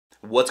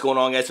What's going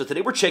on, guys? So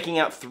today we're checking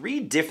out 3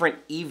 different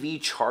EV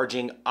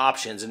charging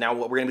options. And now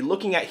what we're going to be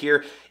looking at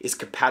here is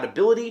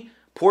compatibility,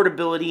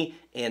 portability,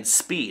 and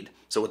speed.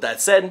 So with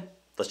that said,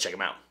 let's check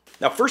them out.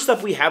 Now, first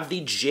up, we have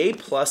the J+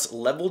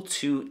 Level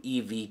 2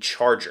 EV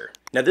charger.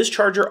 Now, this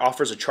charger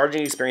offers a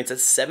charging experience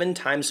that's 7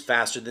 times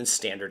faster than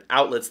standard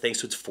outlets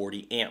thanks to its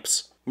 40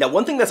 amps. Now,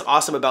 one thing that's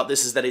awesome about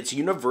this is that it's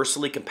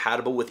universally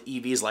compatible with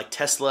EVs like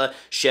Tesla,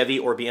 Chevy,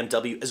 or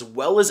BMW, as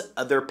well as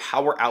other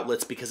power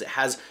outlets because it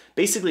has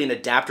basically an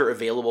adapter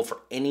available for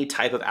any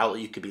type of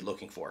outlet you could be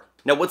looking for.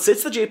 Now, what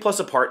sets the J+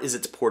 apart is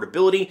its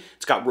portability.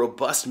 It's got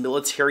robust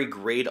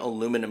military-grade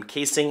aluminum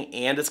casing,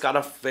 and it's got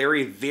a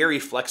very, very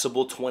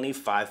flexible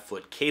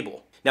 25-foot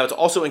cable. Now, it's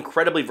also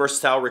incredibly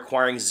versatile,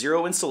 requiring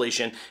 0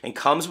 installation, and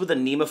comes with a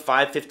NEMA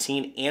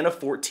 515 and a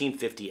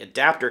 1450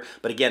 adapter.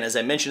 But again, as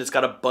I mentioned, it's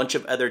got a bunch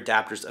of other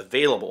adapters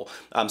available,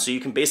 so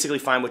you can basically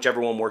find whichever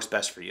one works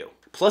best for you.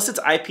 Plus, it's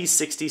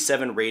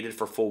IP67 rated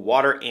for full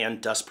water and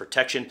dust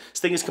protection.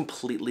 This thing is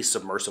completely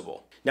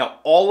submersible. Now,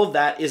 all of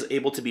that is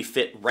able to be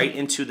fit right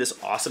into this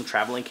awesome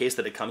traveling case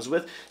that it comes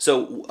with.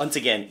 So once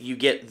again, you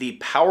get the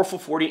powerful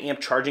 40 amp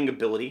charging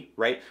ability,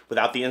 right?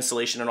 Without the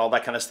installation and all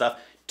that kind of stuff.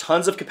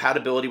 Tons of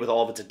compatibility with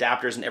all of its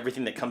adapters and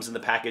everything that comes in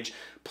the package.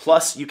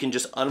 Plus, you can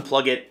just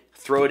unplug it,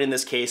 throw it in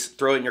this case,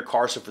 throw it in your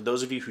car. So for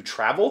those of you who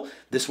travel,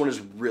 this one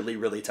is really,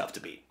 really tough to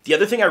beat. The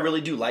other thing I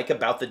really do like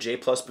about the J+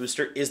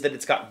 booster is that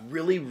it's got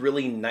really,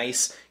 really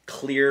nice,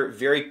 clear,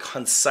 very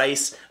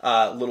concise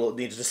little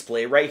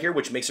display right here,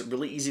 which makes it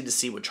really easy to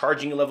see what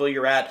charging level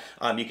you're at.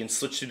 You can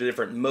switch to the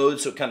different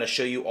modes, so it kind of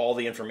show you all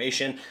the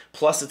information.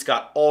 Plus, it's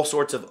got all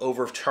sorts of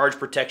overcharge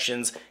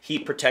protections,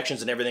 heat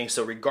protections, and everything.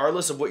 So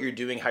regardless of what you're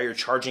doing, how you're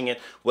charging it,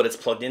 what it's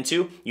plugged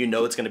into, you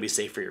know it's going to be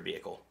safe for your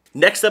vehicle.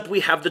 Next up,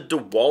 we have the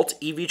DEWALT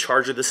EV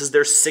charger. This is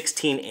their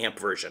 16 amp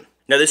version.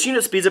 Now, this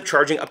unit speeds up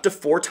charging up to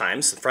 4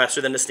 times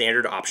faster than the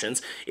standard options.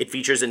 It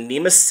features a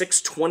NEMA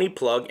 620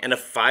 plug and a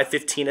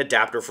 515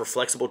 adapter for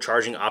flexible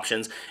charging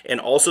options, and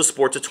also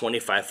sports a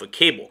 25-foot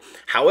cable.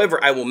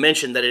 However, I will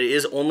mention that it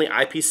is only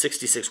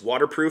IP66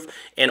 waterproof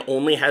and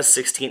only has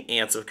 16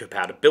 amps of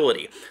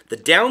compatibility. The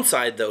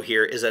downside, though,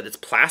 here is that it's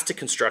plastic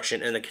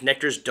construction and the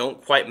connectors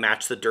don't quite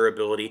match the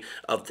durability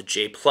of the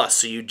J+.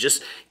 So you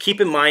just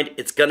keep in mind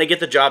it's going to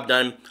get the job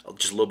done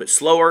just a little bit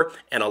slower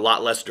and a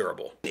lot less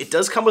durable. It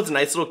does come with a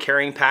nice little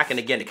carrying pack, and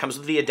again, it comes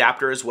with the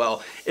adapter as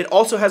well. It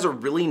also has a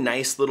really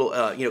nice little,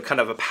 kind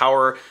of a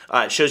power,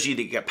 it shows you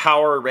that you get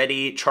power,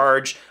 ready,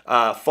 charge,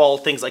 fall,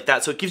 things like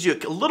that. So it gives you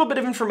a little bit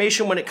of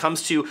information when it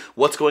comes to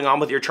what's going on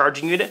with your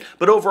charging unit,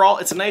 but overall,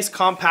 it's a nice,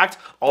 compact,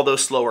 although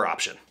slower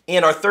option.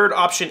 And our third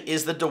option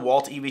is the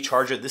DEWALT EV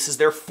charger. This is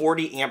their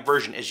 40 amp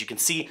version. As you can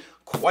see,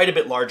 quite a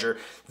bit larger.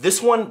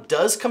 This one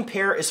does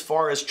compare as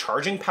far as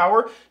charging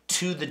power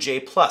to the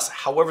J+.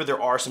 However,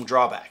 there are some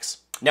drawbacks.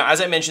 Now,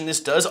 as I mentioned, this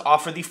does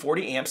offer the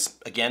 40 amps.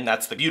 Again,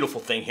 that's the beautiful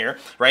thing here,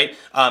 right?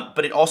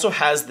 But it also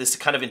has this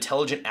kind of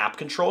intelligent app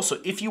control. So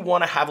if you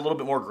want to have a little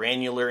bit more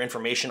granular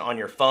information on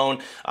your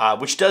phone,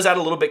 which does add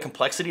a little bit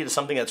complexity to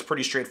something that's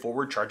pretty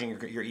straightforward, charging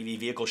your EV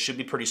vehicle should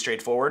be pretty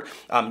straightforward.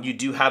 You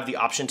do have the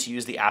option to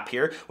use the app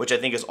here, which I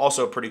think is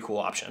also a pretty cool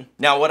option.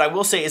 Now, what I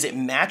will say is it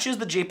matches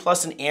the J+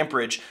 in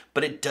amperage,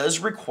 but it does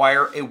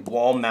require a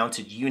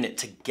wall-mounted unit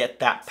to get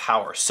that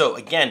power. So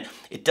again,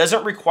 it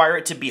doesn't require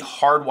it to be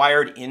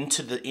hardwired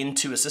into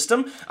a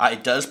system.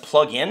 It does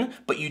plug in,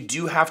 but you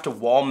do have to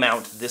wall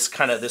mount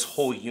this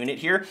whole unit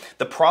here.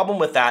 The problem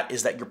with that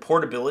is that your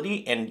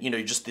portability and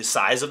just the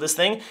size of this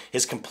thing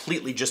is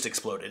completely just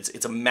exploded.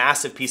 It's a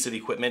massive piece of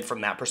equipment from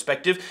that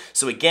perspective.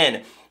 So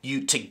again,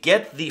 to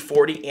get the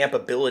 40 amp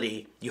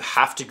ability, you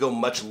have to go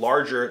much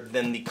larger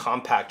than the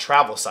compact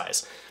travel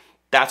size.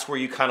 That's where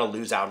you kind of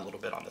lose out a little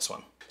bit on this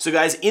one. So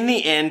guys, in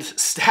the end,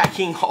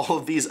 stacking all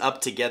of these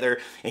up together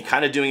and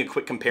kind of doing a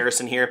quick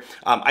comparison here,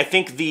 I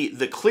think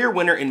the clear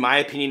winner, in my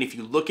opinion, if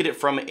you look at it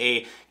from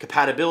a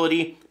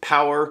compatibility,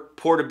 power,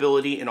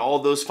 portability, and all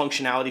of those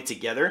functionality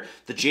together,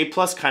 the J+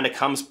 kind of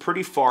comes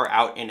pretty far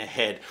out and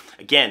ahead.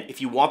 Again,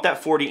 if you want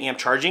that 40 amp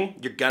charging,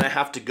 you're gonna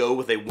have to go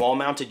with a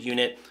wall-mounted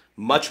unit,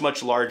 much,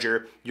 much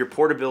larger. Your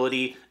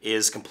portability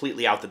is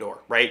completely out the door,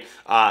 right?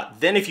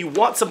 Then if you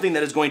want something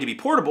that is going to be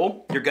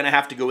portable, you're gonna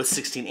have to go with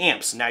 16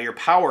 amps. Now your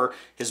power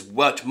is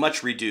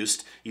much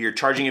reduced, your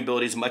charging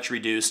ability is much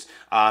reduced,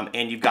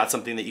 and you've got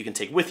something that you can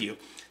take with you.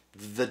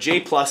 The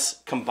J+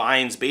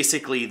 combines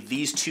basically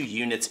these 2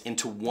 units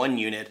into one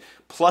unit,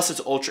 plus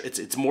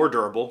it's more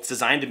durable. It's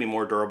designed to be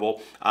more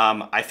durable.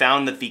 I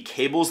found that the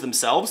cables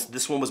themselves,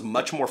 this one was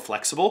much more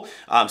flexible.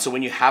 So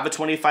when you have a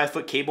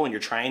 25-foot cable and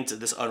you're trying to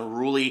this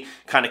unruly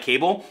kind of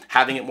cable,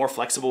 having it more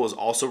flexible is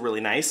also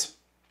really nice.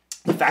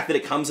 The fact that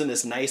it comes in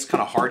this nice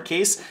kind of hard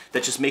case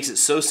that just makes it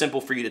so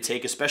simple for you to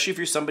take, especially if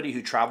you're somebody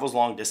who travels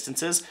long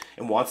distances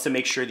and wants to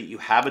make sure that you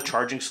have a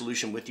charging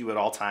solution with you at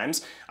all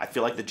times. I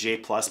feel like the J+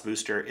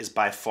 booster is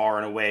by far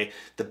and away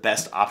the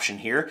best option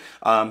here.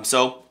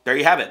 So there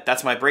you have it.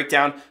 That's my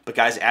breakdown. But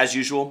guys, as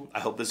usual,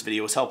 I hope this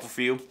video was helpful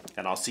for you,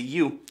 and I'll see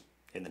you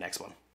in the next one.